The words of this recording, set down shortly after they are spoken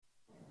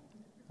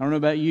I don't know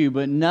about you,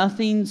 but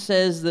nothing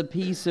says the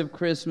peace of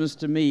Christmas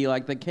to me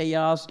like the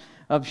chaos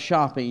of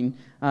shopping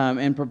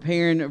and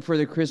preparing for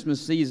the Christmas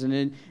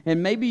season.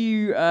 And maybe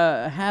you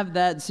have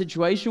that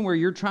situation where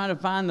you're trying to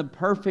find the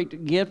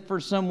perfect gift for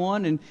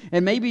someone,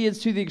 and maybe it's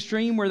to the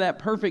extreme where that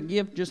perfect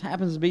gift just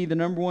happens to be the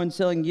number one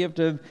selling gift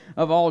of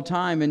all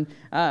time.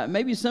 And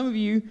maybe some of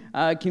you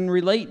can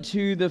relate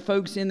to the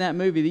folks in that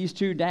movie, these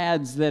two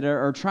dads that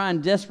are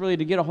trying desperately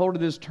to get a hold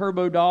of this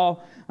Turbo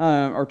doll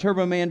or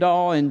Turbo Man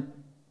doll, and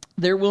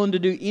they're willing to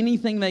do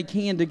anything they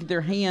can to get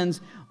their hands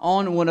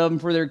on one of them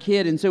for their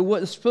kid. And so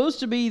what's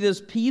supposed to be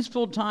this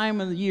peaceful time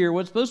of the year,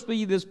 what's supposed to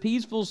be this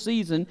peaceful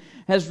season,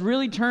 has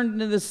really turned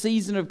into this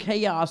season of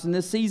chaos and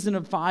this season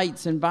of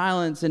fights and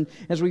violence. And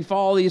as we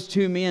follow these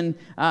two men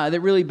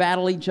that really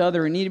battle each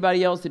other and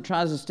anybody else that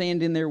tries to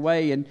stand in their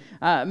way. And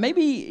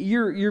maybe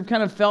you've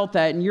kind of felt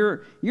that, and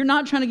you're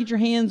not trying to get your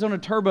hands on a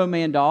Turbo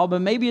Man doll,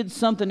 but maybe it's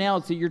something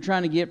else that you're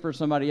trying to get for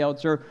somebody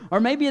else. Or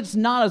maybe it's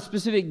not a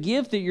specific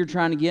gift that you're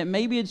trying to get.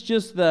 Maybe it's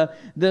just the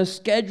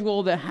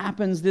schedule that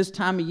happens this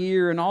time of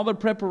year, and all the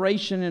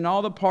preparation and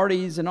all the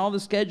parties and all the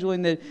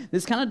scheduling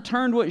that's kind of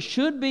turned what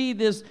should be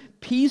this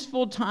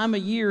peaceful time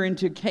of year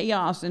into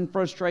chaos and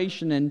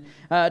frustration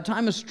and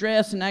time of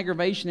stress and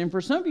aggravation. And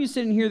for some of you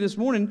sitting here this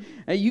morning,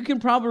 you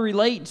can probably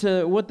relate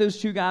to what those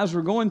two guys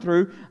were going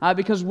through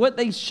because what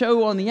they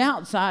show on the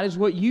outside is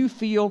what you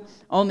feel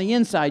on the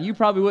inside. You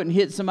probably wouldn't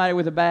hit somebody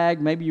with a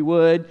bag, maybe you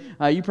would.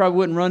 You probably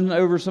wouldn't run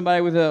over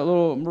somebody with a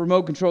little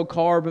remote control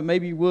car, but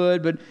maybe you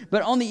would.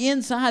 But on the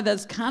inside,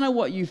 that's kind of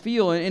what you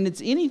feel. And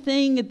it's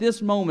anything at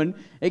this moment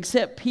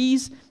except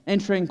peace and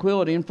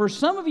tranquility. And for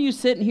some of you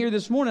sitting here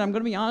this morning, I'm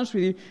going to be honest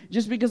with you,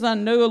 just because I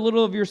know a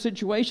little of your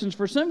situations,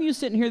 for some of you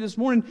sitting here this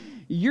morning,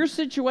 your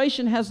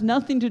situation has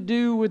nothing to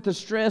do with the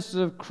stress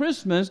of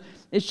Christmas.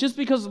 It's just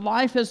because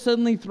life has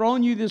suddenly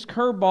thrown you this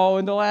curveball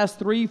in the last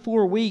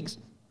 3-4 weeks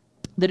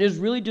that has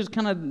really just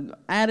kind of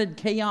added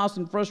chaos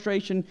and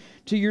frustration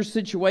to your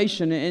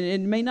situation. And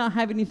it may not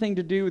have anything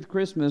to do with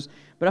Christmas,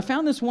 but I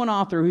found this one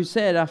author who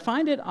said, I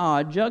find it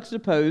odd,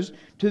 juxtaposed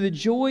to the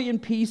joy and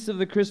peace of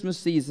the Christmas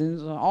season,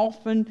 is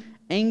often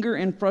anger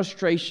and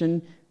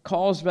frustration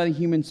caused by the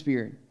human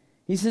spirit.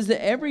 He says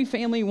that every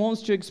family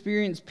wants to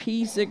experience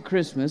peace at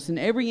Christmas, and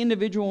every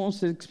individual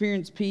wants to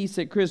experience peace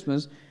at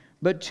Christmas,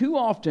 but too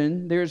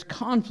often there's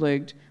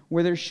conflict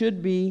where there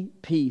should be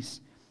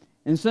peace.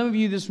 And some of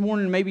you this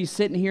morning may be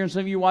sitting here, and some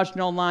of you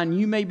watching online,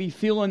 you may be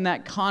feeling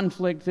that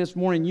conflict this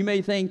morning. You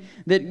may think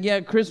that, yeah,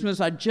 Christmas,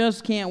 I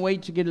just can't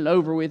wait to get it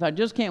over with. I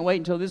just can't wait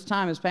until this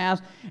time has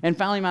passed, and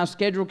finally my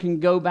schedule can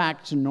go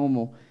back to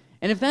normal.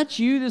 And if that's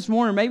you this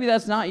morning, maybe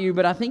that's not you,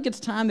 but I think it's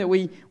time that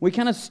we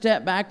kind of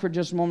step back for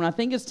just a moment. I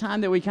think it's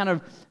time that we kind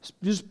of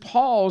just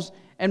pause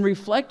and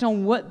reflect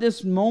on what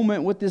this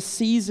moment, what this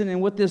season,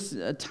 and what this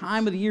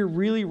time of the year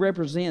really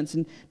represents.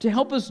 And to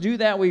help us do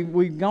that,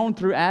 we've gone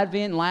through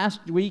Advent.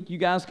 Last week, you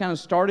guys kind of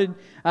started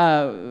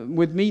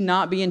with me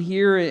not being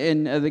here,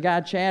 and the guy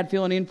Chad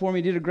filling in for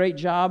me did a great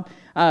job.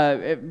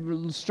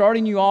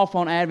 Starting you off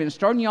on Advent,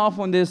 starting you off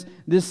on this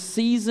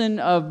season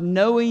of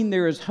knowing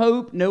there is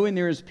hope, knowing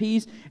there is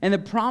peace, and the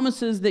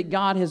promises that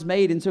God has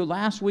made. And so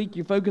last week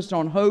you focused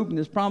on hope and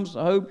this promise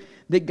of hope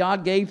that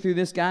God gave through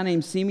this guy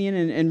named Simeon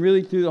and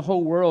really through the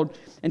whole world.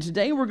 And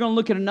today we're going to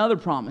look at another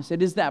promise.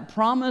 It is that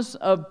promise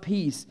of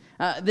peace,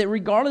 that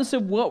regardless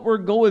of what we're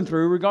going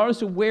through,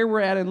 regardless of where we're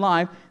at in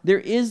life, there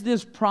is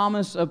this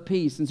promise of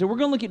peace. And so we're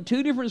going to look at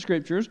two different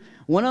scriptures.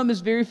 One of them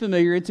is very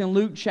familiar. It's in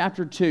Luke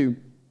chapter 2.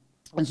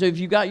 And so if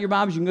you've got your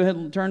Bibles, you can go ahead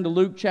and turn to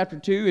Luke chapter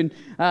 2. And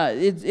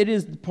it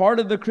is part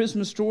of the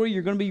Christmas story.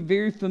 You're going to be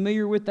very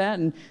familiar with that.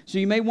 And so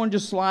you may want to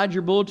just slide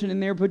your bulletin in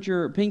there, put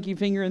your pinky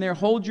finger in there,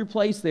 hold your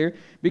place there.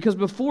 Because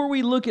before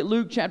we look at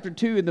Luke chapter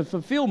 2 and the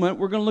fulfillment,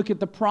 we're going to look at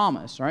the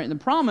promise. All right? And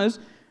the promise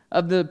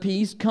of the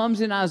peace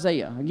comes in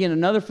Isaiah. Again,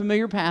 another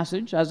familiar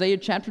passage, Isaiah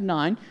chapter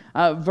 9,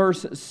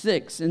 verse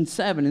 6 and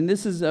 7. And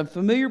this is a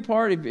familiar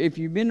part. If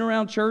you've been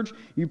around church,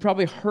 you've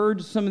probably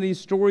heard some of these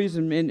stories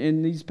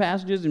and these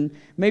passages, and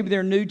maybe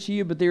they're new to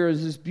you, but there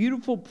is this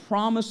beautiful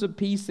promise of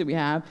peace that we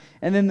have,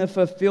 and then the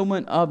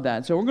fulfillment of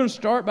that. So we're going to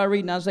start by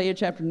reading Isaiah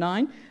chapter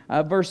 9,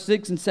 verse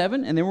 6 and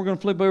 7, and then we're going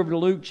to flip over to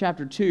Luke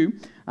chapter 2.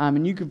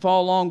 And you can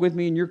follow along with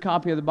me in your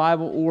copy of the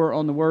Bible or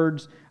on the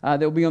words that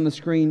will be on the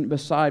screen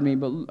beside me.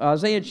 But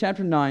Isaiah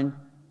chapter 9,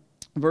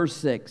 verse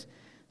 6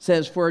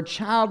 says, "For a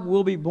child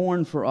will be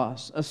born for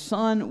us, a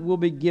son will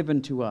be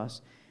given to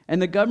us,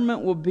 and the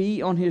government will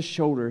be on his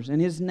shoulders,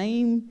 and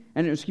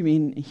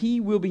he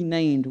will be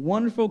named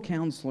Wonderful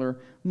Counselor,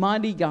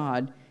 Mighty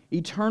God,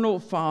 Eternal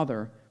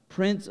Father,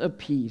 Prince of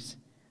Peace.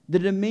 The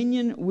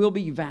dominion will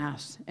be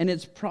vast, and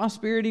its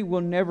prosperity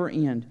will never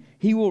end.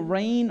 He will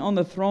reign on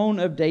the throne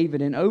of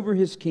David and over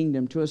his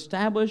kingdom to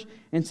establish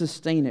and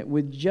sustain it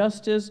with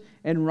justice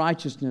and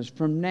righteousness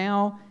from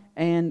now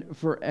and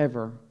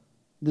forever.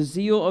 The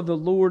zeal of the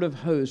Lord of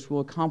hosts will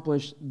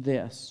accomplish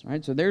this." All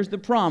right, so there's the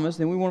promise.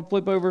 Then we want to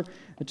flip over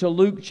to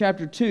Luke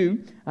chapter 2,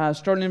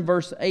 starting in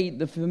verse 8.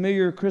 The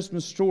familiar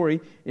Christmas story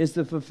is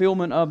the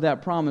fulfillment of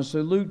that promise.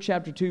 So Luke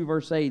chapter 2,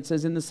 verse 8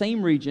 says, "In the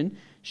same region,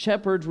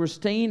 shepherds were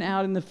staying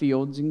out in the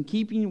fields and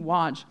keeping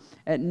watch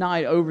at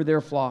night over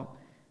their flock.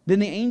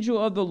 Then an angel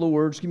of the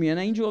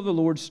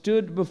Lord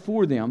stood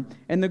before them,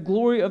 and the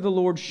glory of the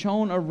Lord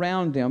shone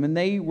around them, and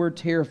they were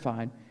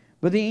terrified.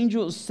 But the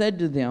angel said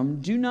to them,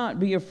 "Do not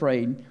be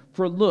afraid,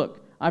 for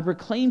look, I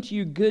proclaim to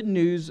you good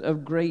news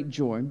of great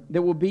joy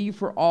that will be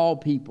for all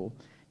people.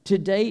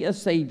 Today a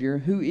Savior,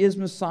 who is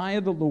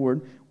Messiah the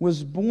Lord,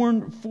 was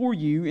born for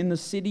you in the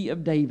city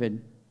of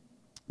David.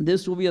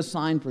 This will be a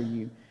sign for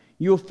you.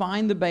 You will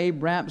find the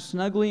babe wrapped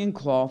snugly in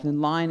cloth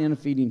and lying in a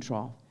feeding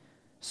trough."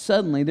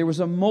 Suddenly there was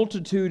a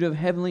multitude of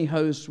heavenly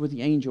hosts with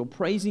the angel,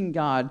 praising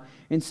God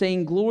and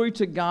saying, "Glory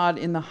to God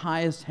in the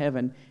highest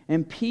heaven,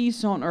 and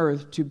peace on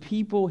earth to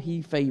people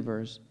he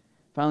favors."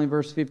 Finally,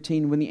 verse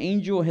 15, when the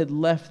angel had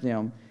left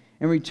them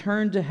and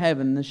returned to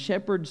heaven, the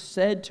shepherds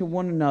said to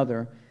one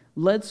another,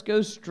 "Let's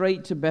go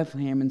straight to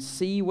Bethlehem and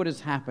see what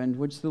has happened,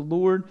 which the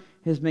Lord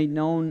has made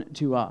known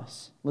to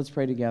us." Let's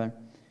pray together.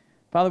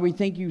 Father, we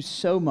thank you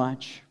so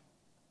much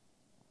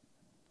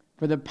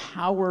for the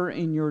power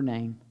in your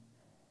name.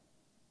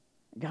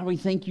 God, we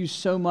thank you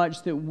so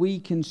much that we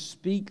can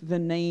speak the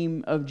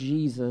name of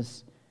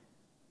Jesus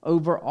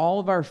over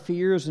all of our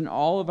fears and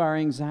all of our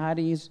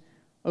anxieties,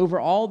 over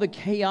all the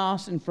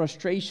chaos and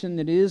frustration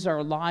that is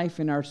our life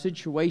and our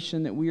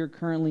situation that we are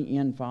currently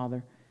in,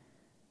 Father.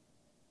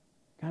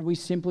 God, we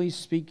simply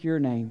speak your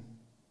name,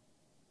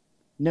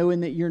 knowing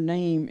that your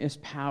name is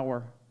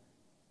power,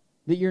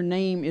 that your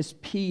name is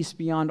peace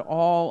beyond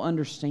all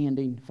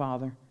understanding,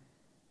 Father.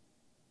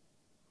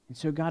 And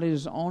so, God, it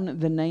is on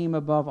the name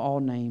above all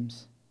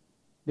names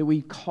that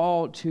we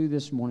call to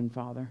this morning,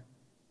 Father.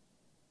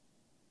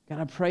 God,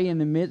 I pray in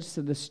the midst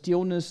of the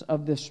stillness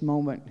of this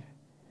moment,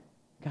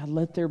 God,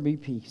 let there be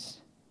peace.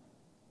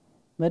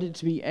 Let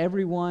it be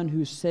everyone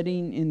who's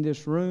sitting in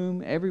this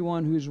room,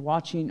 everyone who's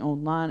watching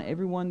online,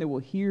 everyone that will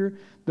hear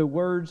the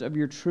words of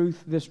your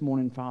truth this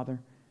morning, Father.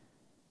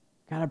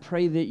 God, I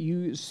pray that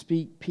you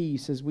speak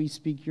peace as we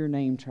speak your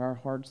name to our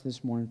hearts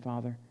this morning,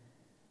 Father.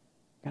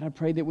 God, I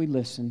pray that we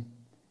listen.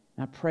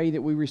 I pray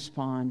that we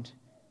respond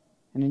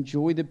and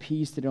enjoy the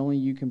peace that only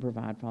you can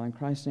provide, Father. In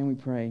Christ's name we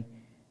pray.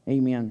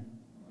 Amen.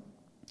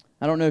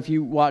 I don't know if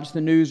you watch the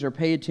news or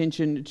pay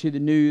attention to the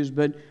news,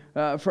 but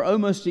for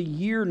almost a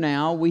year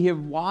now, we have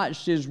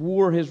watched as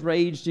war has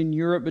raged in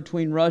Europe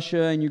between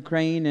Russia and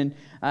Ukraine. And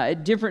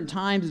at different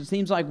times, it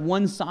seems like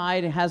one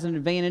side has an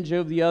advantage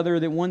over the other,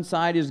 that one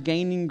side is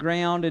gaining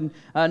ground, and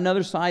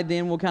another side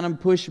then will kind of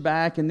push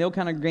back, and they'll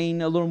kind of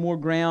gain a little more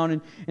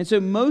ground. And so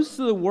most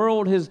of the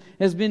world has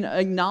been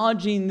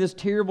acknowledging this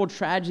terrible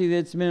tragedy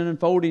that's been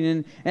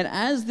unfolding. And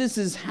as this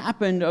has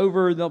happened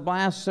over the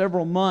last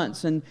several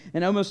months and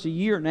almost a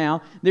year now,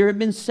 there have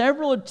been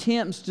several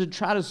attempts to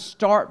try to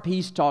start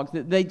peace talks.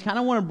 That they kind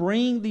of want to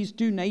bring these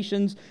two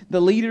nations,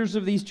 the leaders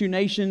of these two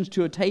nations,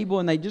 to a table,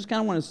 and they just kind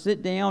of want to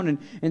sit down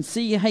and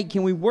see, hey,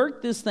 can we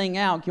work this thing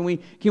out? Can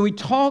we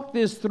talk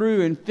this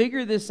through and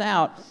figure this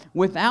out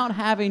without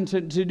having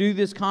to do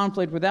this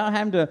conflict, without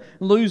having to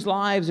lose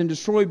lives and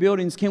destroy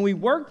buildings? Can we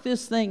work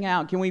this thing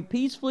out? Can we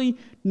peacefully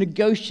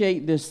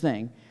negotiate this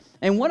thing?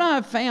 And what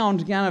I've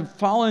found kind of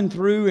following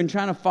through and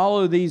trying to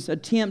follow these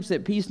attempts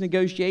at peace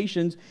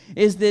negotiations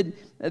is that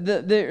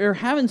they're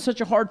having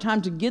such a hard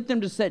time to get them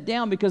to sit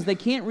down because they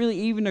can't really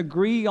even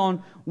agree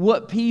on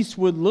what peace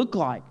would look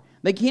like.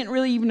 They can't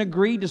really even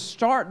agree to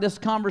start this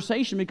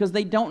conversation because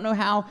they don't know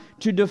how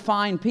to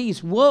define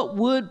peace. What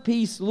would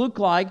peace look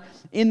like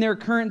in their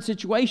current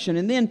situation?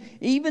 And then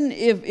even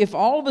if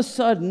all of a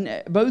sudden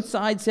both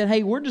sides said,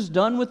 hey, we're just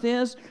done with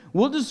this,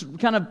 we'll just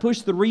kind of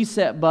push the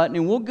reset button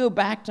and we'll go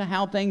back to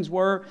how things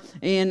were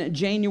in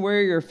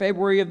January or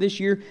February of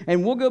this year,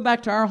 and we'll go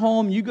back to our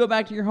home, you go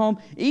back to your home.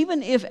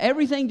 Even if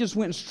everything just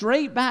went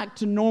straight back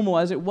to normal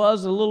as it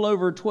was a little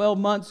over 12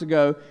 months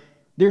ago,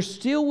 there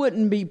still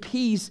wouldn't be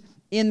peace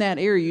in that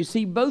area. You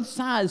see, both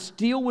sides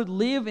still would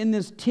live in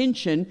this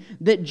tension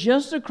that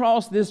just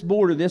across this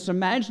border, this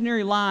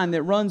imaginary line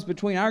that runs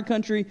between our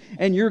country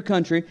and your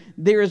country,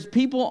 there is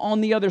people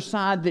on the other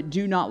side that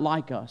do not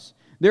like us.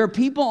 There are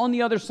people on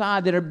the other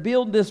side that have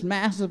built this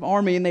massive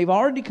army, and they've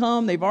already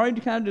come, they've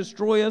already kind of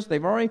destroyed us,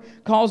 they've already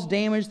caused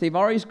damage, they've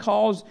already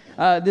caused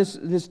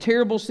this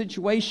terrible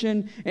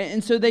situation.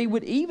 And so they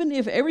would, even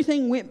if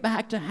everything went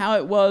back to how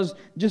it was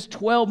just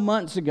 12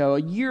 months ago,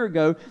 a year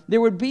ago,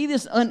 there would be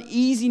this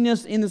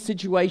uneasiness in the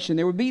situation.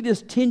 There would be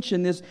this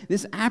tension,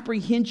 this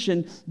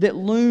apprehension that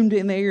loomed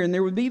in the air, and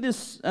there would be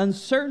this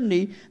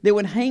uncertainty that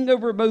would hang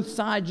over both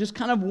sides, just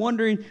kind of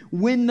wondering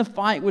when the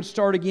fight would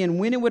start again,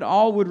 when it would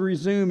all would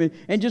resume,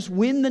 and just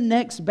when the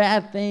next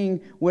bad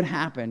thing would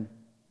happen.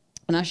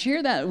 And I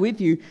share that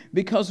with you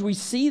because we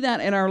see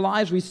that in our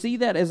lives. We see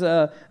that as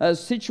a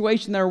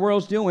situation that our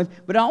world's dealing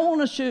with. But I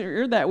want to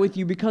share that with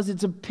you because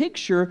it's a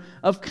picture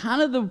of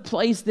kind of the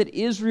place that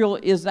Israel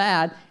is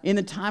at in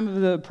the time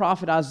of the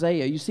prophet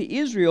Isaiah. You see,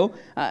 Israel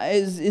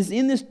is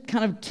in this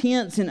kind of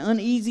tense and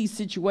uneasy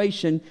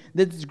situation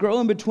that's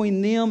growing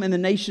between them and the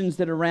nations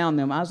that are around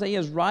them. Isaiah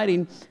is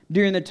writing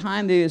during the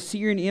time the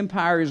Assyrian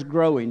Empire is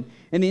growing.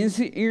 And the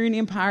Assyrian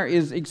Empire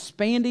is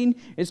expanding,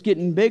 it's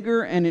getting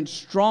bigger, and it's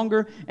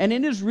stronger, and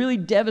it is really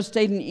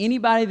devastating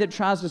anybody that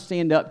tries to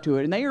stand up to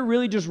it. And they are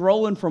really just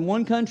rolling from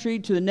one country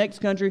to the next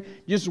country,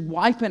 just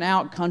wiping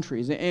out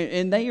countries.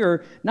 And they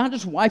are not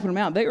just wiping them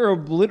out, they are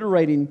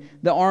obliterating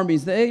the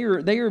armies. They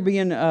are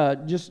being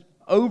just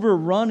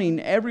overrunning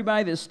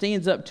everybody that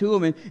stands up to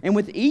them. And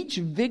with each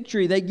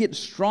victory, they get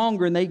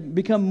stronger and they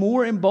become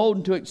more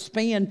emboldened to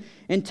expand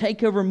and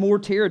take over more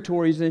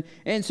territories.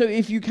 And so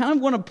if you kind of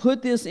want to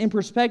put this in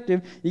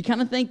perspective, you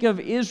kind of think of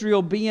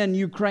Israel being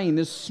Ukraine,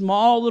 this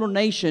small little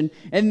nation,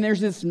 and there's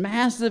this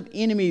massive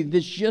enemy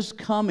that's just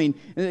coming,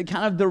 and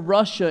kind of the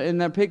Russia in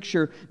that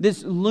picture,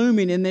 this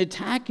looming, and the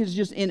attack is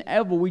just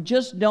inevitable. We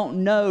just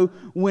don't know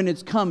when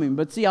it's coming.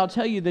 But see, I'll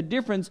tell you, the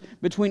difference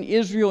between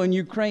Israel and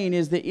Ukraine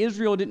is that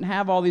Israel didn't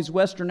have all these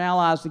Western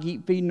allies to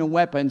keep feeding them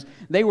weapons.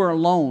 They were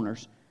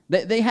loners.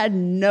 They had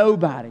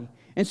nobody.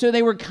 And so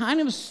they were kind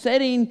of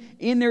setting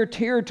in their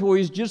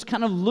territories, just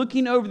kind of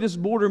looking over this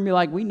border and be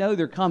like, we know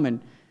they're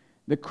coming.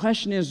 The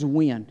question is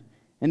when.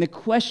 And the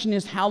question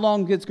is how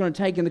long it's going to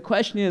take. And the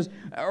question is,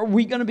 are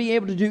we going to be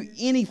able to do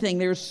anything?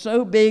 They're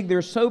so big,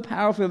 they're so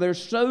powerful, they're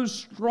so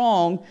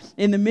strong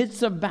in the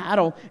midst of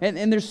battle,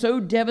 and they're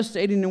so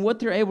devastating in what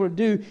they're able to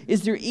do.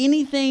 Is there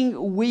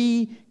anything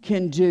we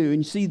can do? And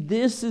you see,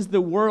 this is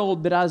the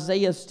world that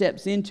Isaiah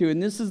steps into, and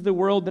this is the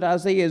world that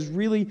Isaiah is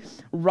really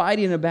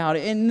writing about.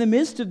 And in the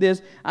midst of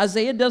this,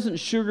 Isaiah doesn't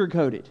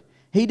sugarcoat it.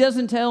 He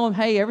doesn't tell them,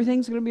 hey,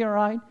 everything's going to be all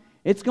right.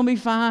 It's going to be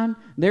fine.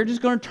 They're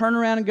just going to turn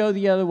around and go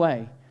the other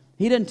way.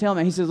 He doesn't tell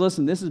me. He says,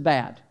 listen, this is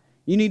bad.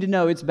 You need to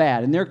know it's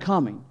bad, and they're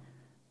coming.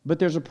 But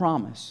there's a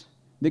promise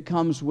that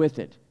comes with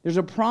it. There's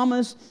a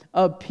promise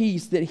of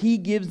peace that he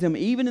gives them,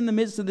 even in the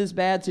midst of this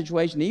bad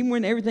situation. Even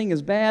when everything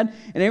is bad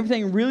and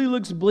everything really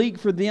looks bleak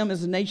for them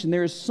as a nation,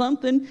 there is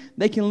something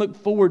they can look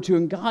forward to.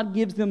 And God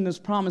gives them this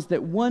promise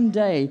that one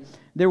day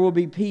there will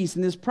be peace.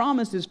 And this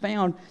promise is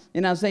found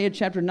in Isaiah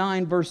chapter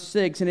 9, verse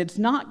 6. And it's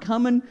not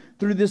coming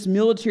through this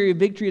military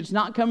victory. It's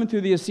not coming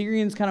through the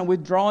Assyrians kind of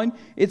withdrawing.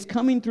 It's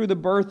coming through the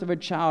birth of a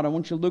child. I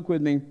want you to look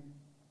with me.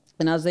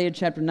 In Isaiah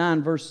chapter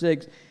 9, verse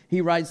 6,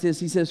 he writes this.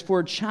 He says,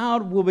 for a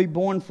child will be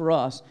born for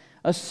us.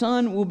 A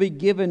son will be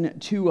given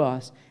to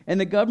us, and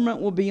the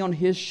government will be on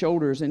his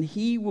shoulders, and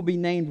he will be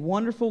named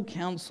Wonderful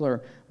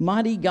Counselor,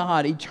 Mighty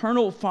God,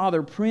 Eternal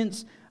Father,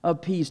 Prince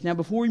of Peace. Now,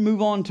 before we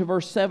move on to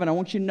verse 7, I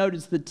want you to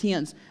notice the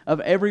tense of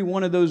every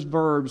one of those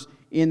verbs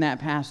in that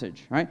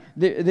passage. Right?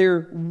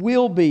 There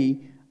will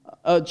be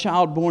a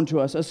child born to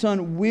us. A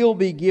son will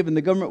be given.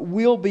 The government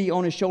will be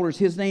on his shoulders.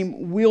 His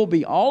name will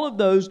be. All of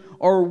those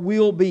are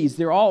will be's.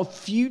 They're all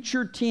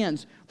future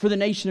tense for the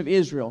nation of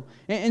Israel.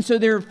 And so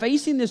they're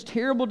facing this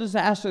terrible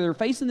disaster. They're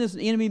facing this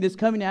enemy that's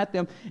coming at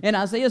them. And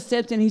Isaiah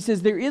steps in. He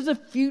says, there is a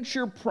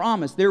future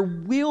promise. There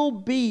will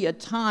be a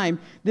time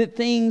that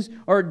things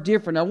are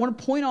different. I want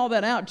to point all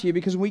that out to you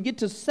because when we get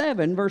to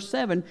 7, verse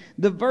 7,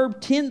 the verb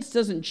tense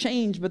doesn't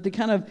change, but the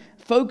kind of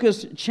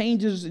focus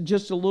changes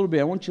just a little bit.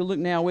 I want you to look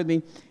now with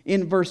me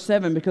in verse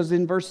 7, because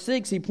in verse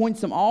 6, he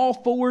points them all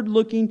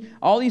forward-looking,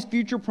 all these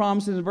future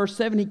promises. In verse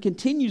 7, he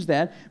continues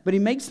that, but he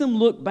makes them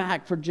look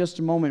back for just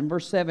a moment. In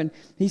verse 7,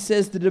 he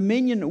says, the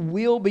dominion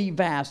will be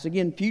vast.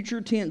 Again, future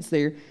tense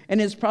there,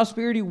 and his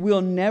prosperity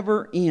will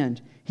never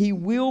end. He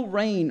will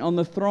reign on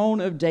the throne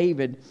of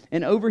David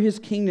and over his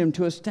kingdom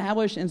to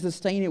establish and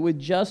sustain it with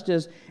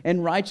justice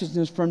and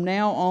righteousness from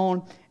now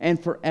on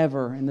and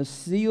forever. And the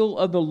seal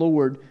of the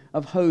Lord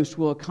of hosts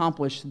will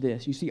accomplish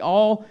this. You see,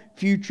 all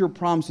future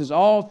promises,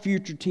 all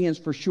future tense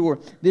for sure.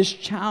 This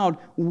child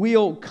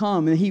will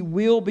come, and he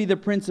will be the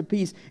Prince of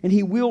Peace, and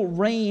he will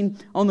reign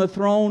on the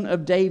throne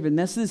of David. And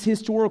that's this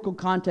historical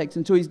context.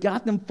 And so he's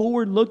got them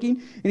forward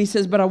looking, and he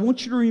says, but I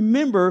want you to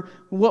remember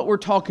what we're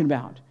talking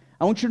about.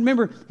 I want you to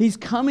remember, he's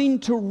coming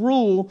to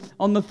rule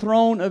on the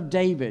throne of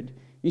David.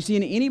 You see,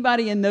 and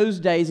anybody in those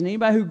days, and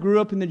anybody who grew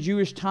up in the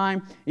Jewish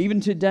time,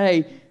 even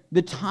today,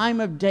 the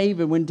time of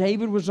David, when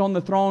David was on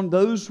the throne,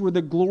 those were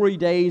the glory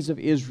days of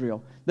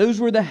Israel. Those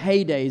were the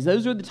heydays.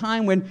 Those were the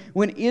time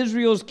when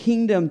Israel's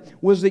kingdom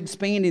was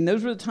expanding.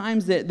 Those were the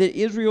times that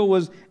Israel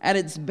was at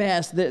its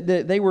best, that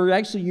they were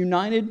actually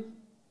united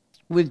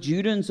with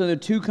Judah, and so the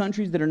two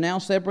countries that are now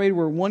separated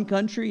were one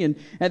country, and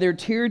their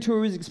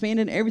territory was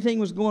expanded. Everything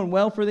was going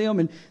well for them,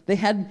 and they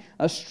had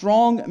a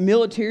strong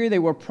military. They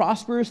were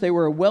prosperous. They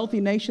were a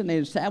wealthy nation. They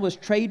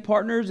established trade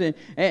partners,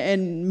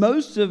 and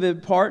most of the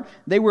part,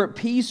 they were at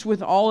peace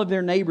with all of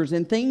their neighbors,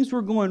 and things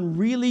were going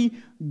really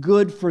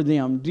good for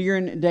them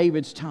during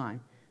David's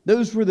time.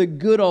 Those were the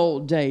good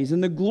old days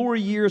and the glory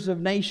years of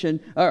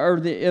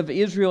of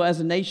Israel as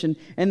a nation,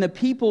 and the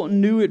people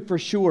knew it for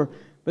sure.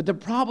 But the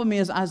problem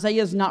is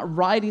Isaiah's not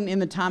writing in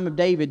the time of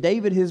David.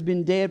 David has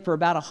been dead for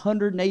about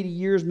 180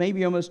 years,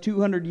 maybe almost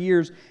 200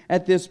 years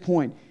at this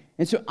point.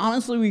 And so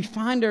honestly, we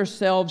find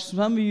ourselves,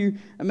 some of you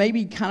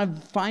maybe kind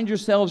of find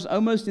yourselves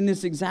almost in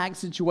this exact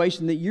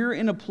situation, that you're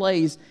in a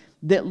place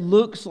that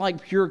looks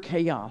like pure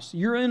chaos.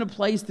 You're in a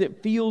place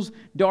that feels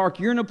dark.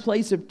 You're in a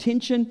place of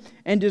tension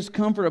and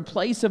discomfort, a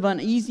place of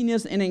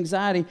uneasiness and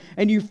anxiety,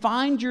 and you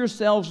find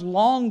yourselves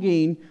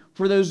longing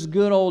for those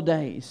good old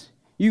days.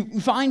 You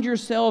find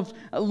yourself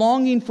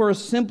longing for a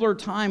simpler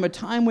time, a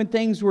time when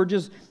things were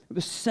just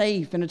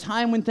safe, and a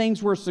time when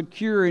things were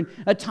secure, and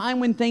a time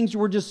when things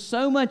were just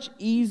so much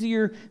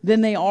easier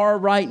than they are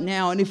right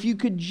now. And if you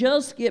could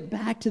just get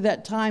back to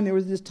that time, there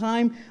was this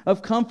time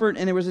of comfort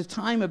and there was this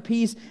time of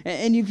peace,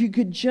 and if you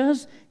could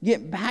just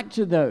get back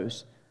to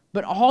those.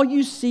 But all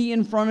you see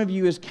in front of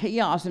you is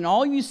chaos, and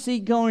all you see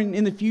going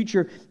in the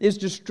future is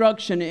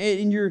destruction.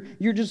 And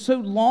you're just so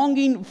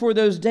longing for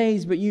those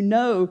days, but you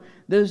know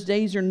those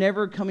days are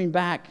never coming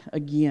back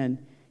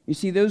again. You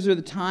see, those are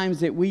the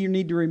times that we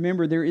need to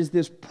remember there is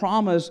this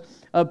promise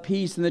of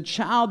peace. And the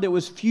child that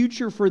was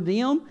future for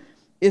them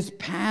is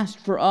past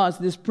for us.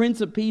 This Prince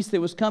of Peace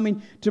that was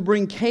coming to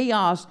bring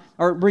chaos,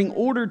 or bring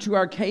order to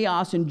our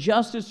chaos, and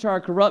justice to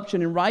our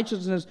corruption, and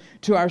righteousness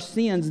to our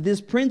sins. This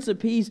Prince of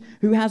Peace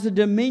who has a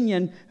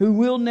dominion who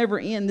will never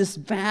end, this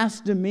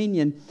vast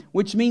dominion,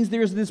 which means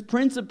there's this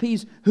Prince of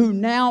Peace who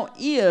now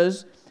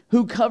is,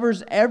 who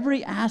covers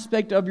every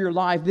aspect of your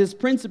life. This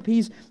Prince of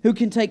Peace who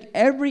can take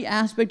every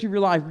aspect of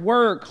your life,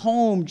 work,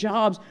 home,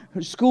 jobs,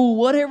 school,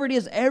 whatever it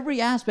is, every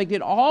aspect,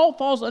 it all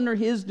falls under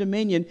His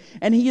dominion.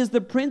 And He is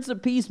the Prince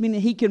of Peace,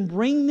 meaning He can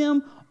bring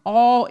them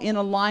all in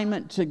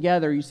alignment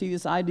together. You see,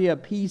 this idea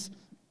of peace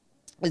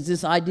is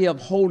this idea of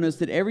wholeness,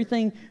 that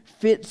everything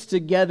fits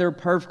together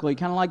perfectly,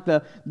 kind of like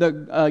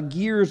the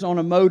gears on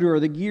a motor or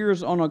the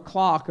gears on a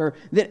clock, or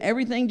that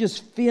everything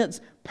just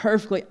fits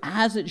perfectly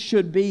as it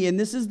should be. And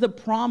this is the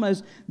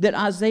promise that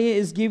Isaiah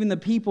is giving the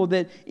people,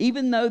 that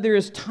even though there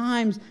is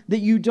times that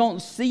you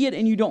don't see it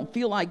and you don't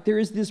feel like, there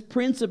is this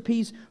Prince of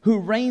Peace who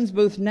reigns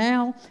both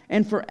now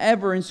and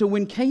forever. And so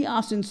when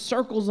chaos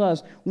encircles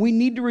us, we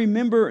need to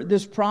remember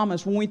this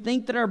promise. When we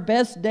think that our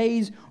best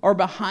days are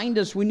behind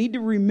us, we need to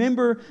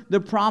remember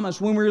the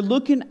promise. When we're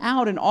looking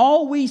out and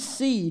all we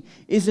see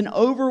is an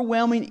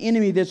overwhelming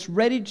enemy that's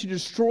ready to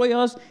destroy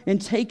us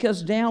and take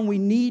us down, we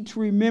need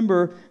to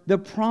remember the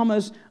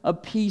promise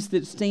of peace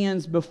that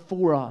stands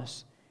before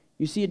us.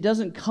 You see, it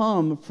doesn't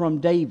come from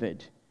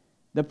David.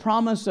 The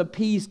promise of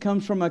peace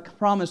comes from a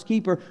promise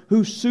keeper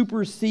who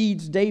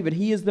supersedes David.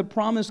 He is the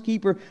promise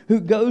keeper who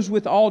goes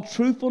with all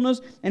truthfulness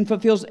and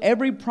fulfills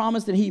every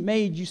promise that He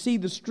made. You see,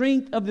 the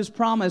strength of this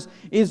promise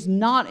is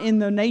not in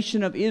the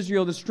nation of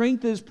Israel. The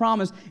strength of this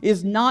promise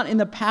is not in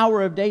the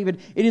power of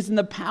David. It is in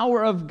the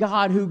power of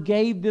God who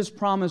gave this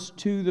promise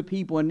to the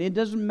people. And it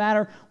doesn't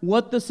matter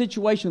what the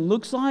situation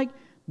looks like.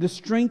 The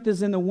strength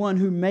is in the one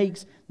who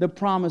makes the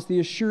promise, the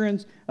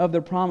assurance of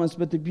the promise.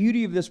 But the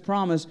beauty of this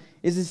promise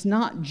is it's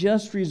not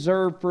just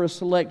reserved for a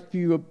select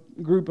few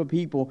group of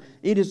people.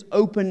 It is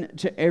open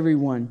to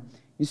everyone.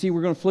 You see,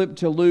 we're going to flip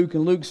to Luke,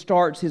 and Luke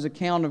starts his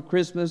account of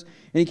Christmas,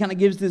 and he kind of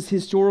gives this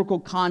historical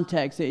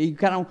context. He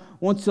kind of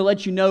wants to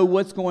let you know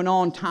what's going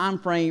on, time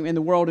frame in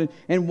the world,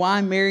 and why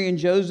Mary and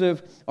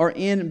Joseph are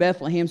in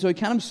Bethlehem. So he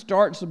kind of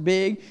starts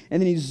big, and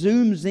then he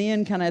zooms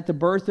in kind of at the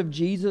birth of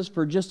Jesus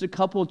for just a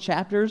couple of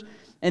chapters.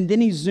 And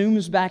then he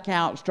zooms back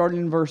out, starting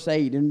in verse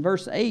 8. In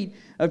verse 8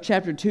 of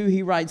chapter 2,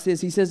 he writes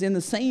this. He says, "In the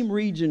same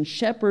region,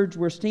 shepherds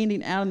were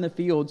standing out in the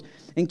fields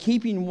and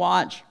keeping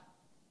watch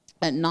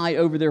at night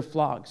over their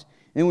flocks."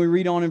 And we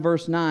read on in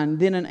verse 9,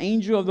 "Then an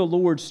angel of the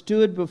Lord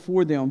stood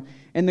before them,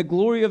 and the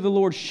glory of the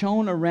Lord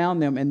shone around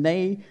them, and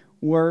they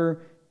were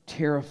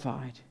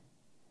terrified."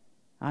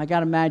 I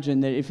got to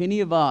imagine that if any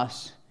of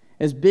us,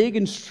 as big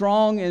and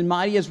strong and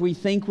mighty as we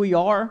think we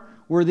are,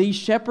 were these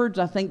shepherds,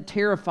 I think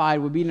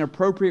terrified would be an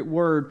appropriate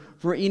word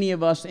for any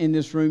of us in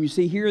this room. You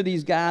see, here are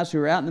these guys who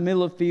are out in the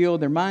middle of the field.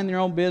 They're minding their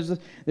own business.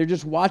 They're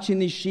just watching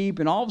these sheep.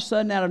 And all of a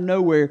sudden, out of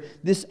nowhere,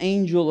 this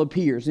angel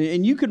appears.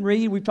 And you can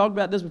read, we've talked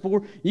about this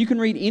before, you can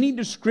read any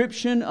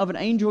description of an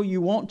angel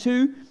you want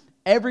to.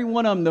 Every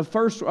one of them,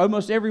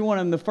 almost every one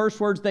of them, the first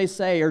words they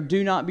say are,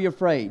 "Do not be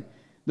afraid."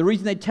 The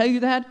reason they tell you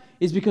that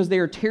is because they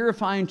are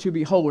terrifying to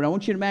behold. I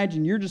want you to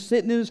imagine you're just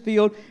sitting in this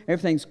field,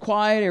 everything's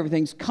quiet,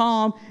 everything's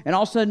calm, and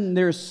all of a sudden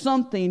there's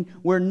something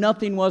where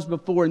nothing was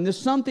before. And this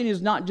something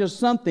is not just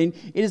something,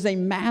 it is a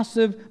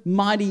massive,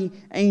 mighty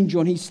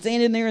angel. And he's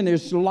standing there, and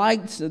there's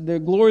lights, the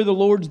glory of the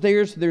Lord's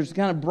there, so there's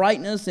kind of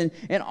brightness, and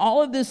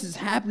all of this is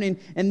happening,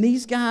 and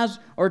these guys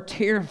are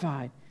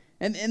terrified.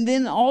 And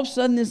then all of a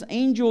sudden this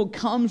angel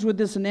comes with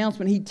this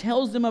announcement. He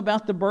tells them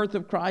about the birth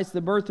of Christ, the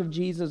birth of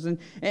Jesus.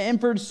 And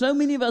for so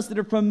many of us that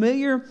are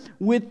familiar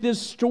with this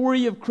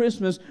story of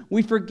Christmas,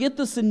 we forget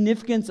the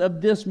significance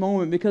of this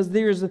moment, because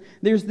there's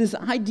this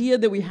idea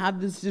that we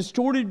have, this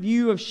distorted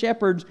view of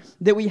shepherds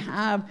that we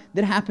have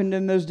that happened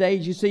in those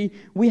days. You see,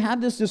 we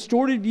have this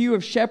distorted view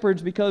of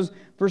shepherds because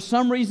for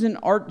some reason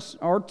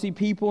artsy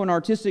people and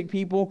artistic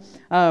people,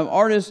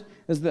 artists,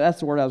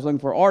 that's the word I was looking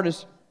for,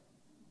 artists,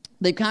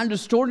 they kind of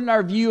distorted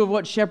our view of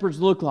what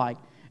shepherds look like.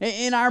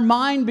 In our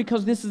mind,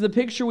 because this is a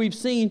picture we've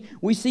seen,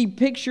 we see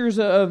pictures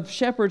of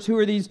shepherds who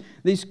are these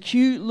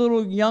cute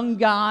little young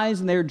guys,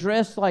 and they're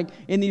dressed like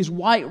in these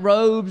white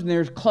robes, and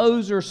their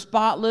clothes are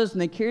spotless,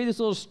 and they carry this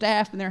little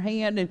staff in their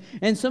hand,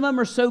 and some of them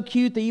are so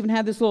cute, they even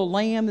have this little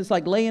lamb that's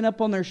like laying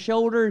up on their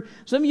shoulder.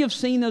 Some of you have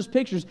seen those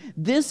pictures.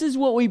 This is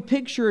what we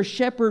picture a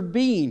shepherd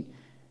being.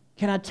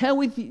 Can I tell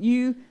with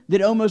you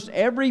that almost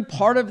every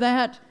part of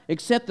that,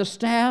 except the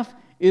staff,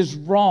 is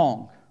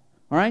wrong?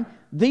 All right?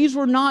 These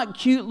were not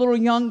cute little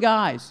young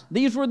guys.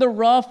 These were the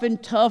rough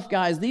and tough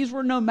guys. These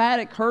were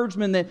nomadic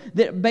herdsmen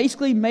that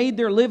basically made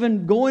their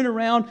living going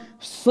around,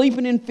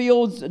 sleeping in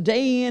fields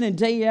day in and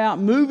day out,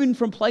 moving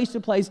from place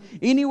to place.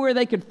 Anywhere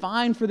they could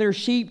find for their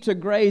sheep to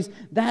graze,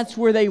 that's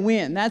where they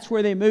went. That's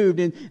where they moved.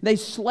 And they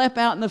slept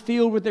out in the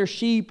field with their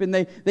sheep, and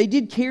they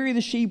did carry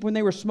the sheep when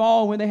they were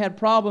small, when they had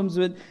problems.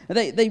 But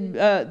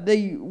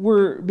they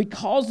were,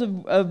 because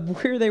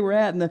of where they were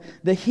at and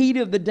the heat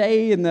of the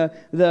day and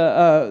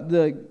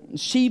the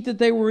sheep that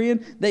they were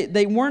in,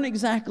 they weren't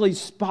exactly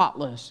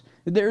spotless.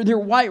 Their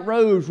white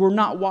robes were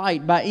not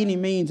white by any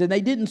means, and they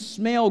didn't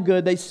smell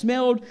good. They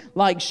smelled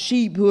like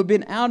sheep who had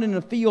been out in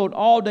the field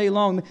all day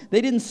long.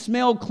 They didn't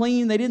smell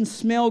clean. They didn't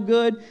smell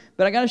good.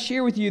 But I got to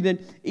share with you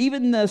that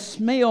even the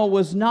smell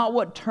was not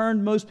what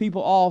turned most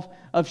people off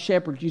of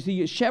shepherds. You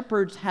see,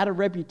 shepherds had a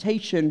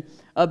reputation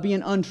of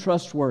being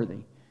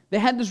untrustworthy. They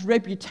had this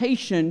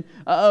reputation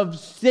of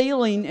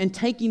stealing and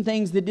taking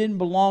things that didn't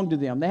belong to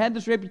them. They had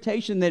this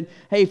reputation that,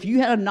 hey, if you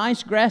had a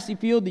nice grassy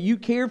field that you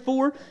cared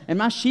for, and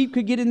my sheep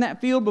could get in that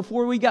field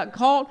before we got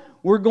caught,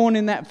 we're going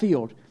in that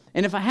field.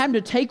 And if I happen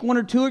to take one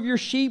or two of your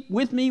sheep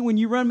with me when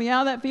you run me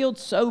out of that field,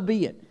 so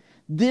be it.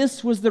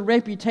 This was the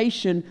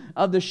reputation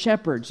of the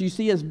shepherds. You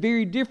see, it's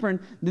very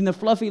different than the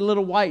fluffy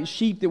little white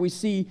sheep that we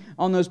see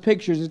on those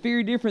pictures. It's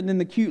very different than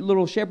the cute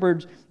little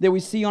shepherds that we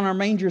see on our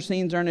manger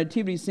scenes, our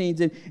nativity scenes.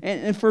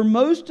 And for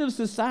most of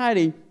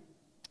society,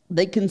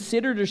 they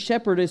considered a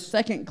shepherd as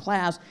second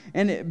class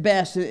and at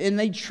best. And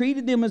they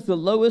treated them as the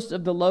lowest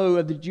of the low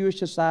of the Jewish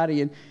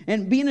society.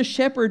 And being a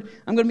shepherd,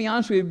 I'm going to be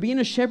honest with you, being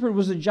a shepherd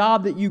was a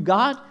job that you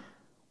got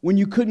when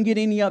you couldn't get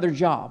any other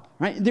job,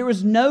 right? There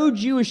was no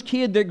Jewish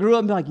kid that grew up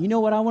and be like, you know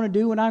what I want to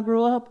do when I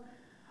grow up?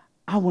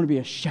 I want to be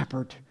a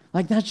shepherd.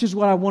 Like, that's just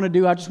what I want to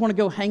do. I just want to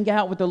go hang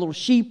out with the little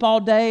sheep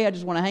all day. I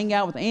just want to hang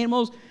out with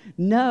animals.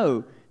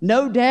 No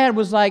dad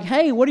was like,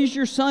 hey, what does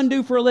your son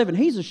do for a living?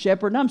 He's a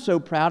shepherd, and I'm so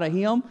proud of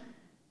him.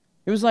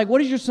 It was like, what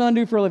does your son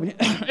do for a living?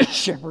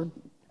 Shepherd.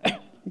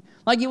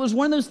 Like, it was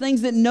one of those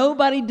things that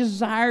nobody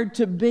desired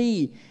to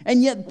be.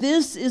 And yet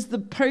this is the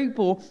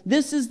people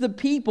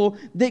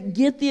that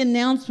get the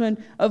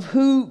announcement of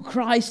who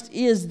Christ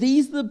is.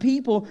 These are the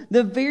people,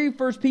 the very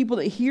first people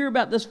that hear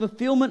about this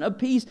fulfillment of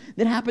peace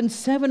that happened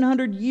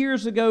 700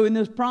 years ago in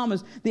this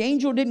promise. The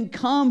angel didn't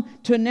come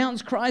to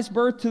announce Christ's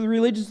birth to the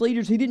religious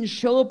leaders. He didn't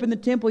show up in the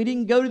temple. He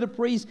didn't go to the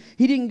priests.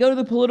 He didn't go to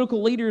the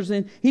political leaders.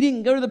 And he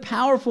didn't go to the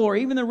powerful or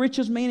even the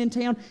richest man in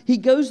town. He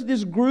goes to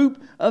this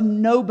group of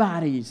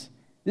nobodies.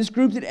 This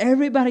group that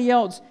everybody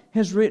else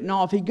has written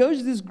off. He goes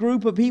to this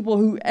group of people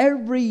who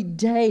every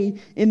day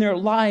in their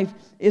life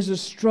is a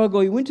struggle.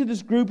 He went to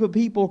this group of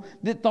people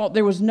that thought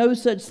there was no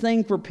such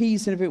thing for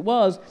peace, and if it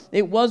was,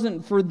 it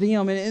wasn't for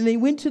them. And they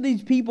went to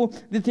these people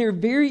that their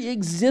very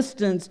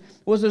existence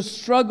was a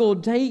struggle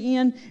day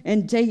in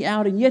and day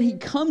out. And yet he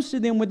comes to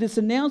them with this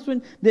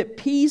announcement that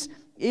peace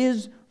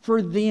is for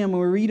them.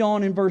 And we read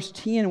on in verse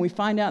 10 and we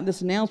find out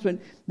this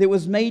announcement that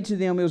was made to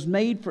them. It was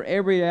made for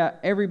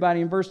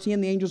everybody. In verse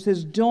 10, the angel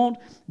says, don't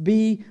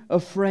be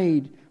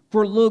afraid.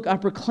 For look, I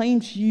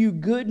proclaim to you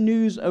good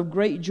news of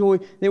great joy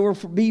that will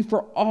be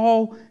for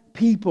all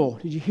people.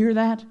 Did you hear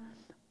that?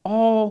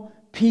 All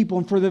people.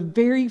 And for the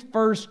very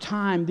first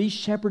time, these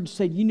shepherds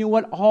said, you know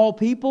what? All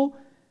people?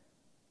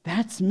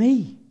 That's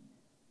me.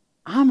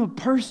 I'm a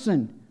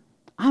person.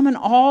 I'm an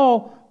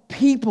all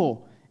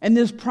people. And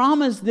this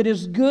promise that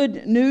is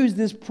good news,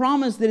 this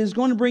promise that is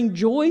going to bring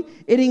joy,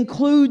 it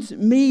includes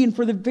me. And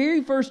for the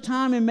very first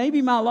time in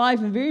maybe my life,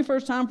 and very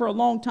first time for a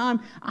long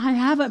time, I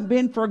haven't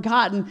been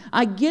forgotten.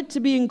 I get to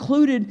be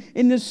included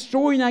in this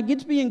story, and I get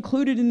to be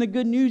included in the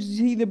good news. You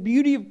see, the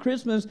beauty of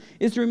Christmas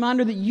is the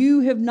reminder that you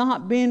have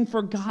not been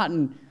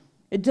forgotten.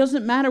 It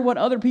doesn't matter what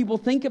other people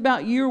think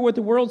about you or what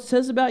the world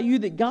says about you,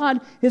 that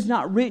God has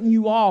not written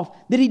you off,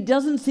 that He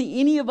doesn't see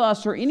any of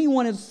us or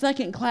anyone as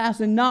second class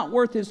and not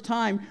worth His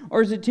time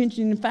or His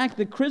attention. In fact,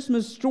 the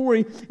Christmas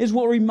story is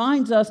what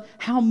reminds us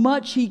how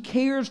much He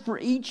cares for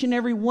each and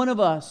every one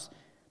of us.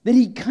 That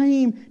He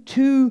came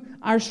to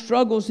our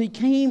struggles, He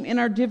came in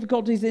our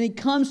difficulties, and He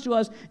comes to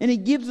us and He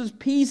gives us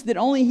peace that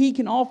only He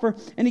can offer.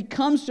 And He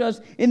comes to us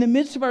in the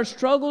midst of our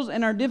struggles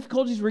and our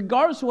difficulties,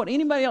 regardless of what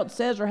anybody else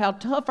says or how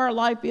tough our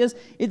life is.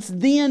 It's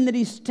then that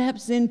He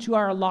steps into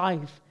our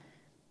life.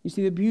 You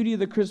see, the beauty of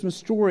the Christmas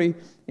story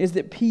is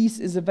that peace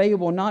is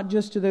available not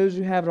just to those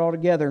who have it all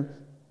together,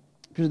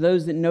 but to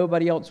those that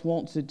nobody else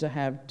wants it to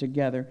have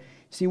together.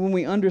 See, when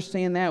we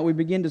understand that, we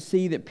begin to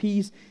see that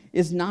peace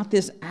is not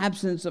this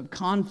absence of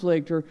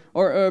conflict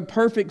or a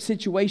perfect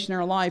situation in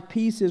our life.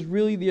 Peace is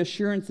really the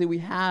assurance that we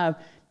have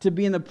to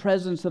be in the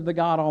presence of the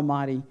God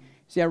Almighty.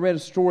 See, I read a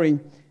story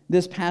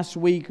this past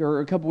week, or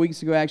a couple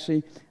weeks ago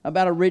actually,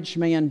 about a rich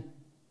man,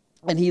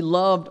 and he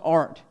loved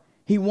art.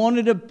 He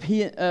wanted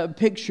a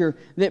picture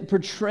that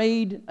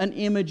portrayed an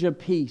image of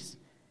peace.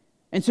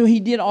 And so he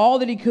did all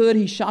that he could.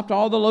 He shopped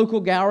all the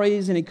local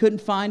galleries, and he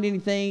couldn't find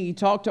anything. He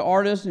talked to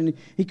artists, and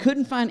he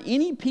couldn't find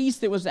any piece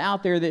that was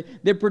out there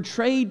that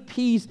portrayed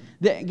peace,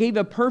 that gave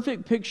a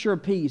perfect picture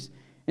of peace.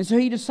 And so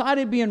he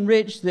decided, being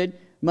rich, that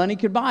money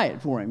could buy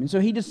it for him. And so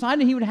he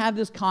decided he would have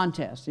this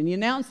contest. And he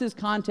announced this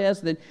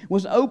contest that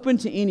was open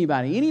to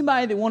anybody.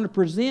 Anybody that wanted to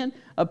present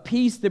a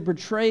piece that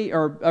portrayed,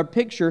 or a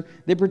picture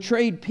that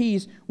portrayed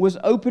peace, was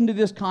open to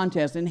this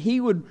contest. And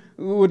he would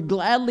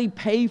gladly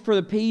pay for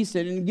the piece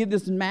and give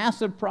this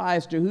massive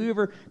prize to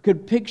whoever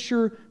could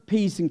picture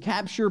peace and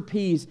capture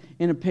peace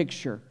in a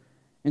picture.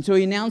 And so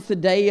he announced the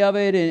day of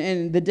it,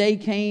 and the day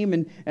came,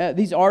 and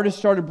these artists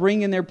started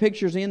bringing their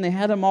pictures in. They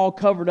had them all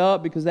covered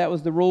up because that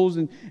was the rules.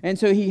 And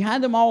so he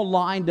had them all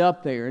lined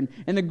up there.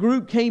 And the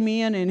group came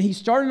in, and he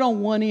started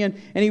on one end,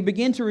 and he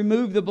began to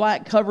remove the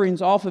black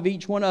coverings off of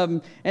each one of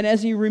them. And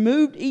as he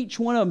removed each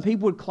one of them,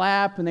 people would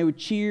clap, and they would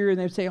cheer, and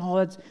they would say,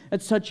 "Oh,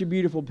 that's such a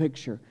beautiful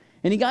picture."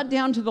 And he got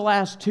down to the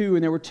last two,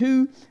 and there were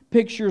two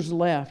pictures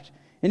left.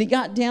 And he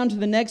got down to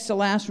the next to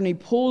last one. He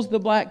pulls the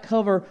black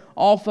cover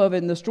off of it,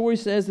 and the story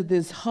says that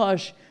this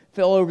hush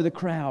fell over the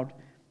crowd.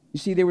 You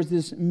see, there was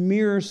this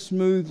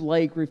mirror-smooth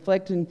lake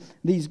reflecting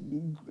these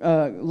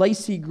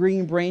lacy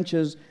green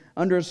branches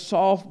under a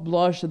soft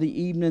blush of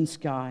the evening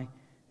sky.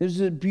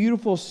 There's a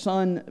beautiful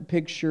sun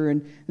picture,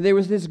 and there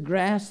was this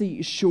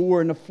grassy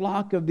shore and a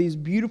flock of these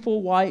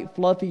beautiful white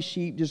fluffy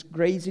sheep just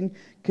grazing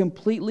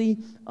completely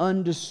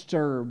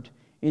undisturbed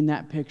in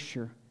that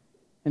picture.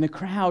 And the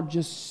crowd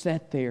just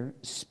sat there,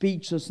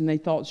 speechless, and they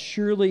thought,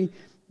 surely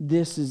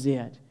this is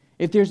it.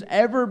 If there's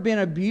ever been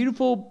a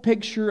beautiful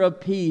picture of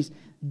peace,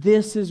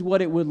 this is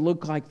what it would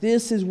look like.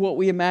 This is what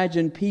we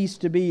imagine peace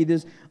to be,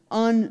 this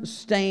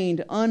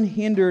unstained,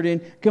 unhindered,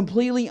 and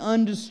completely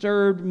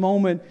undisturbed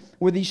moment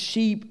where these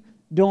sheep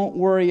don't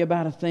worry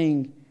about a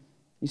thing.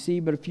 You see,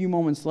 but a few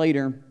moments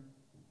later,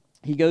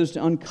 he goes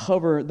to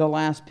uncover the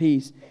last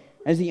piece.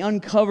 As he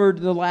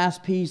uncovered the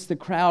last piece, the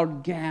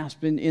crowd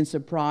gasped in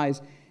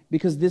surprise,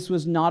 because this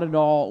was not at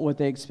all what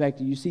they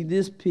expected. You see,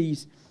 this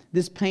piece,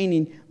 this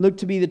painting,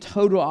 looked to be the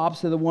total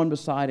opposite of the one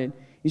beside it.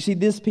 You see,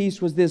 this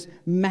piece was this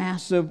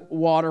massive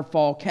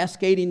waterfall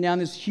cascading down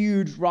this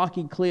huge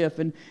rocky cliff,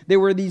 and there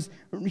were these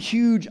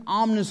huge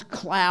ominous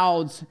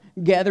clouds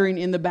gathering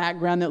in the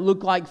background that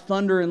looked like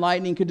thunder and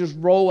lightning could just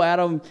roll out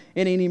of them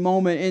at any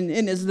moment.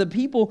 And as the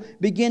people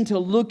began to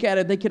look at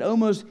it, they could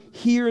almost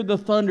hear the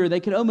thunder. They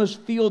could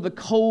almost feel the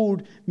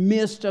cold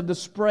mist of the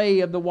spray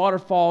of the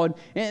waterfall,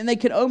 and they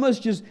could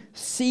almost just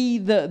see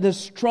the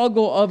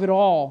struggle of it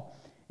all.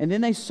 And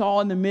then they saw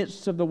in the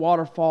midst of the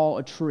waterfall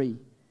a tree,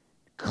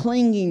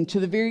 clinging to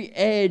the very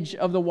edge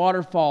of the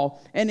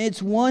waterfall, and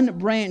its one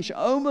branch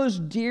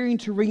almost daring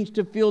to reach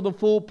to feel the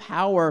full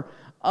power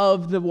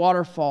of the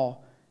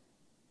waterfall.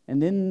 And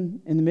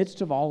then in the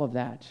midst of all of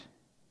that,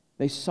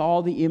 they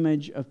saw the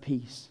image of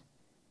peace.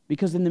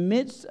 Because in the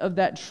midst of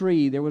that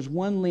tree, there was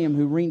one limb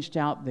who reached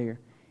out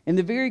there. And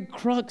the very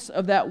crux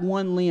of that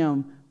one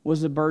limb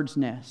was a bird's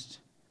nest.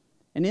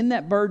 And in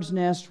that bird's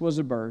nest was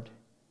a bird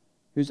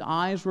whose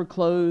eyes were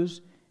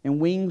closed and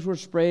wings were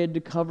spread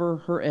to cover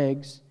her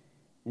eggs.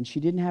 And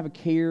she didn't have a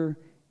care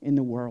in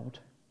the world.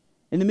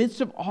 In the midst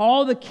of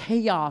all the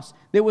chaos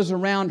that was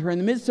around her, in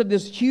the midst of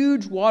this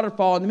huge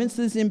waterfall, in the midst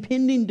of this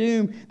impending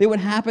doom that would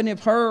happen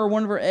if her or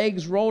one of her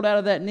eggs rolled out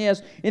of that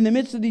nest, in the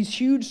midst of these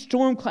huge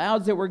storm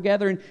clouds that were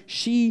gathering,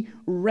 she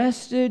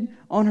rested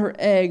on her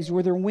eggs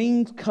with her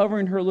wings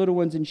covering her little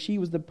ones, and she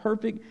was the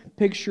perfect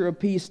picture of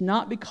peace,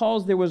 not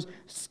because there was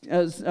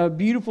a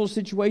beautiful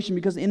situation,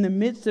 because in the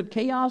midst of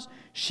chaos,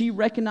 she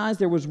recognized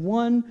there was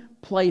one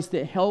place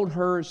that held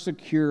her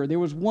secure. There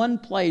was one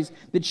place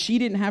that she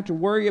didn't have to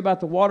worry about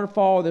the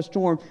waterfall or the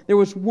storm. There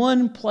was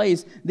one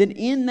place that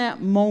in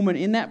that moment,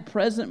 in that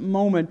present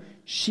moment,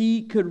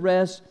 she could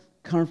rest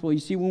comfortable. You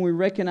see, when we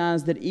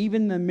recognize that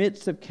even in the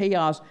midst of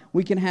chaos,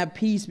 we can have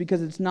peace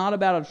because it's not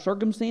about our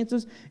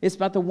circumstances, it's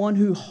about the one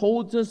who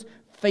holds us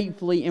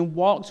faithfully and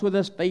walks with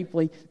us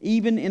faithfully,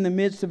 even in the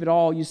midst of it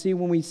all. You see,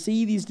 when we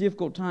see these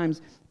difficult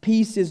times,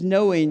 peace is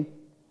knowing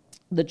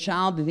the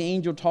child that the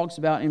angel talks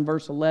about in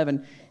verse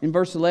 11. In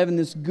verse 11,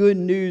 this good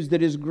news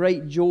that is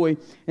great joy.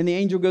 And the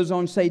angel goes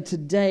on to say,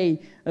 today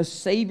a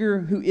Savior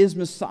who is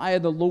Messiah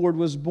the Lord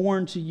was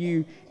born to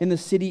you in the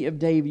city of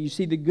David. You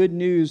see, the good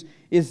news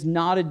is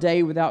not a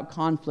day without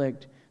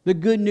conflict. The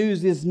good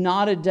news is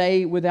not a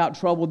day without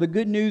trouble. The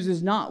good news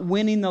is not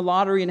winning the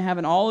lottery and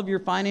having all of your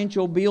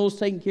financial bills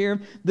taken care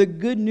of. The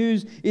good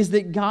news is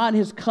that God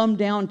has come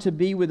down to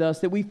be with us,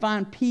 that we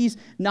find peace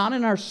not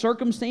in our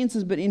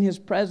circumstances but in His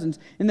presence,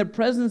 in the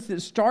presence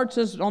that starts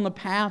us on the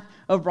path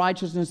of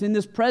righteousness, in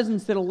this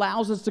presence that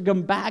allows us to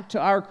come back to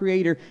our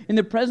Creator, in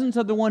the presence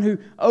of the one who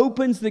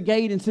opens the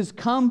gate and says,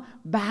 come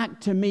back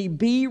to me,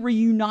 be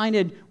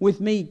reunited with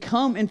me,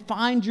 come and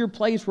find your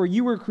place where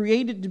you were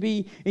created to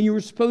be and you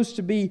were supposed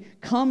to be.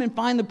 Come and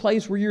find the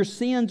place where your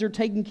sins are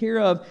taken care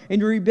of and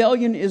your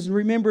rebellion is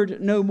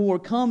remembered no more.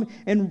 Come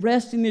and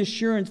rest in the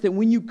assurance that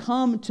when you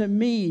come to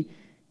me,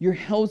 You're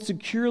held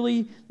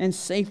securely and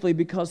safely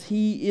because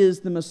He is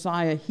the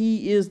Messiah.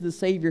 He is the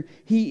Savior.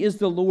 He is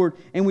the Lord.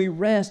 And we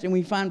rest and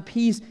we find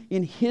peace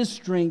in His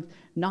strength,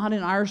 not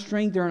in our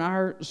strength or in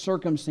our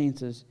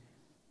circumstances.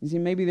 You see,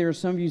 maybe there are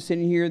some of you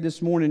sitting here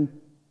this morning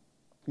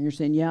and you're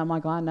saying, yeah,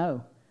 Michael,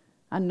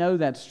 I know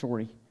that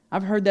story.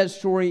 I've heard that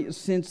story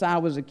since I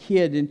was a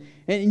kid.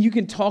 And you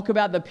can talk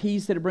about the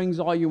peace that it brings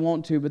all you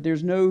want to, but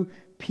there's no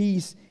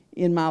peace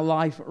in my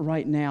life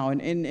right now.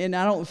 And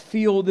I don't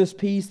feel this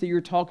peace that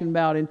you're talking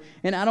about.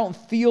 And I don't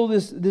feel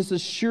this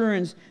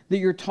assurance that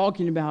you're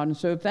talking about. And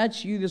so if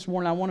that's you this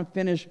morning, I want to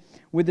finish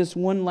with this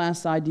one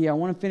last idea. I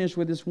want to finish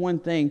with this one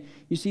thing.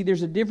 You see,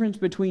 there's a difference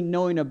between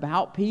knowing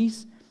about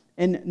peace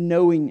and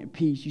knowing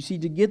peace. You see,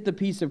 to get the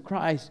peace of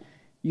Christ,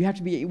 you have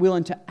to be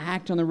willing to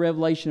act on the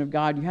revelation of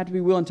God. You have to be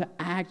willing to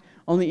act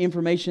on the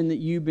information that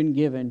you've been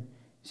given.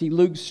 See,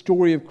 Luke's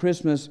story of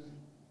Christmas,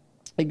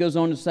 it goes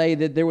on to say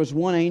that there was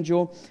one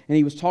angel, and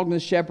he was talking to the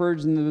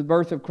shepherds and the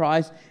birth of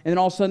Christ, and then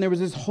all of a sudden there was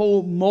this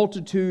whole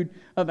multitude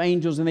of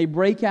angels, and they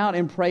break out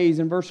in praise.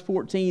 In verse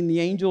 14,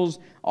 the angels,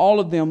 all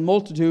of them,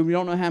 multitude, we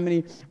don't know how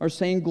many, are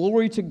saying,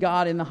 "Glory to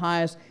God in the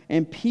highest,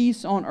 and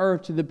peace on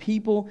earth to the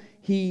people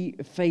He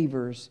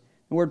favors."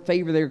 The word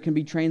favor there can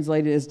be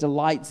translated as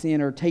delights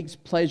in or takes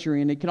pleasure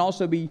in. It can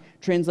also be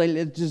translated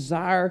as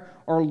desire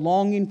or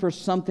longing for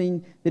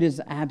something that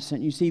is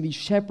absent. You see, these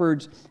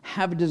shepherds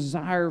have a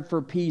desire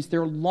for peace.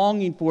 They're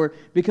longing for it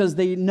because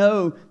they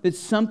know that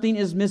something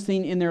is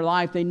missing in their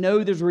life. They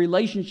know there's a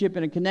relationship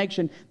and a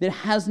connection that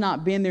has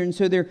not been there. And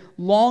so they're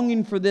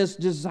longing for this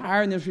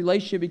desire and this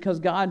relationship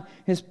because God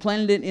has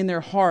planted it in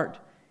their heart.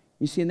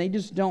 You see, and they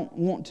just don't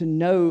want to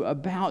know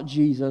about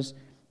Jesus.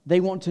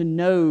 They want to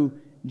know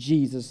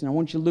Jesus. And I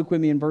want you to look with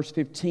me in verse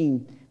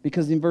 15,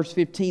 because in verse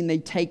 15 they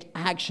take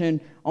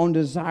action on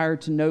desire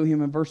to know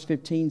Him. And verse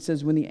 15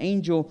 says, "When the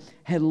angel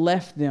had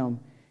left them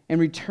and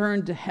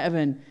returned to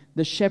heaven,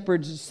 the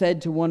shepherds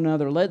said to one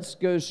another, 'Let's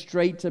go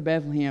straight to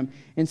Bethlehem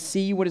and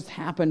see what has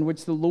happened,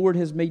 which the Lord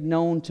has made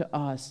known to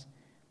us.'"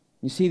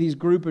 You see, these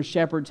group of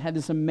shepherds had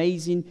this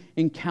amazing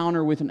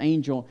encounter with an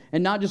angel.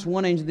 And not just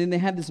one angel, then they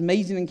had this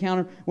amazing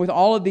encounter with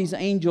all of these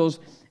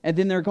angels, and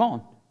then they're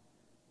gone.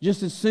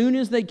 Just as soon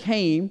as they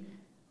came,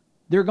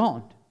 they're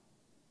gone.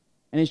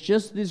 And it's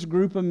just this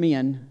group of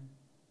men,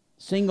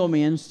 single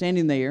men,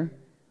 standing there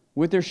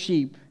with their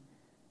sheep.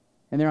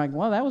 And they're like,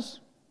 "Well, that was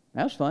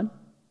fun.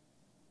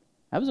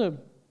 That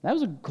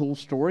was a cool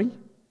story.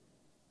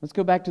 Let's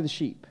go back to the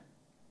sheep."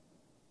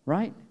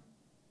 Right?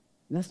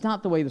 And that's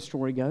not the way the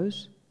story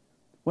goes.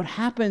 What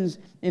happens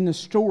in the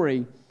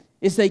story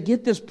is they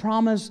get this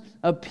promise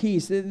of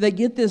peace. They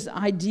get this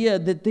idea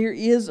that there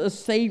is a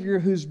Savior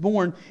who's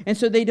born. And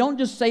so they don't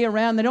just say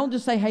around, they don't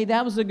just say, "Hey,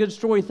 that was a good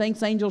story.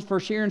 Thanks, angels, for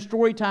sharing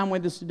story time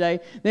with us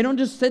today." They don't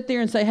just sit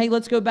there and say, "Hey,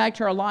 let's go back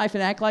to our life,"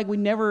 and act like we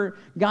never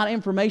got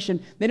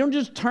information. They don't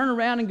just turn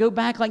around and go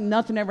back like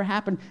nothing ever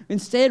happened.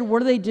 Instead,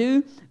 what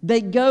do?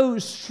 They go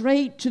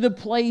straight to the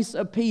place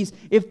of peace.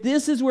 If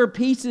this is where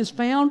peace is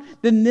found,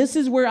 then this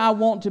is where I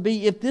want to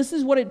be. If this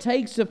is what it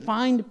takes to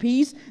find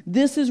peace,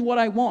 this is what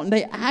I want. And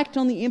they act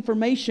on the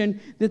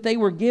information that they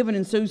were given.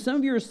 And so some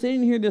of you are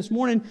sitting here this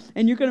morning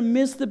and you're going to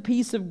miss the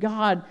peace of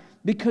God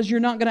because you're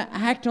not going to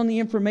act on the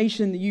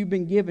information that you've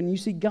been given. You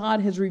see,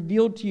 God has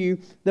revealed to you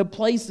the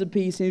place of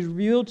peace, and He's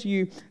revealed to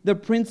you the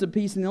Prince of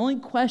Peace. And the only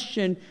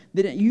question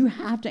that you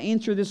have to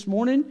answer this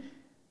morning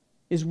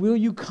is, will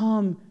you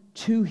come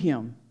to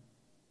Him?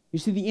 You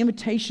see, the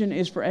invitation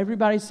is for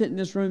everybody sitting in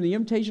this room. The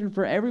invitation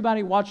for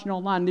everybody watching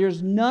online.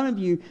 There's none of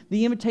you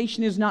the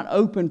invitation is not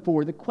open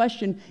for. The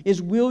question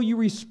is, will you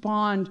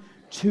respond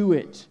to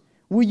it?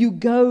 Will you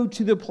go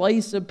to the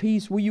place of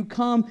peace? Will you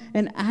come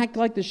and act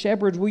like the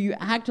shepherds? Will you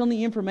act on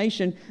the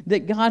information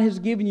that God has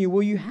given you?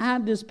 Will you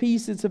have this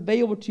peace that's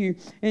available to you?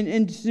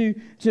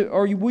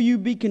 Or will you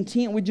be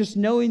content with just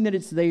knowing that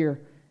it's there?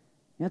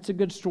 That's a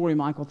good story,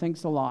 Michael.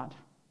 Thanks a lot.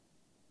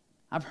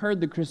 I've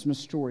heard the Christmas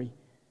story.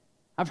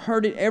 I've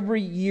heard it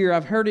every year.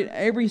 I've heard it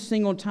every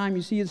single time.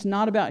 You see, it's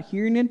not about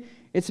hearing it.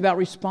 It's about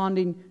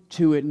responding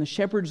to it. And the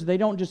shepherds, they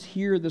don't just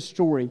hear the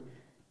story.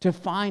 To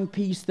find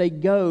peace, they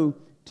go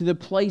to the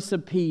place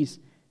of peace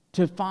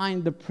to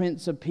find the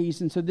Prince of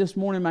Peace. And so this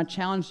morning, my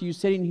challenge to you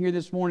sitting here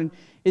this morning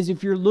is,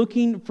 if you're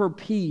looking for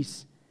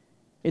peace,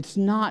 it's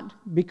not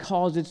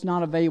because it's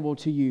not available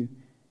to you.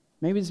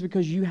 Maybe it's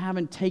because you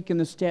haven't taken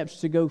the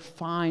steps to go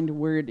find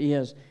where it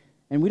is.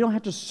 And we don't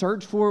have to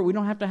search for it. We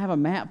don't have to have a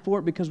map for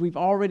it, because we've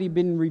already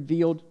been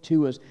revealed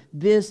to us.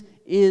 This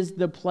is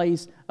the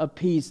place of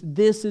peace.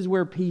 This is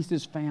where peace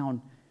is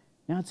found.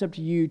 Now it's up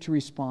to you to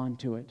respond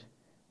to it.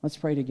 Let's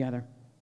pray together.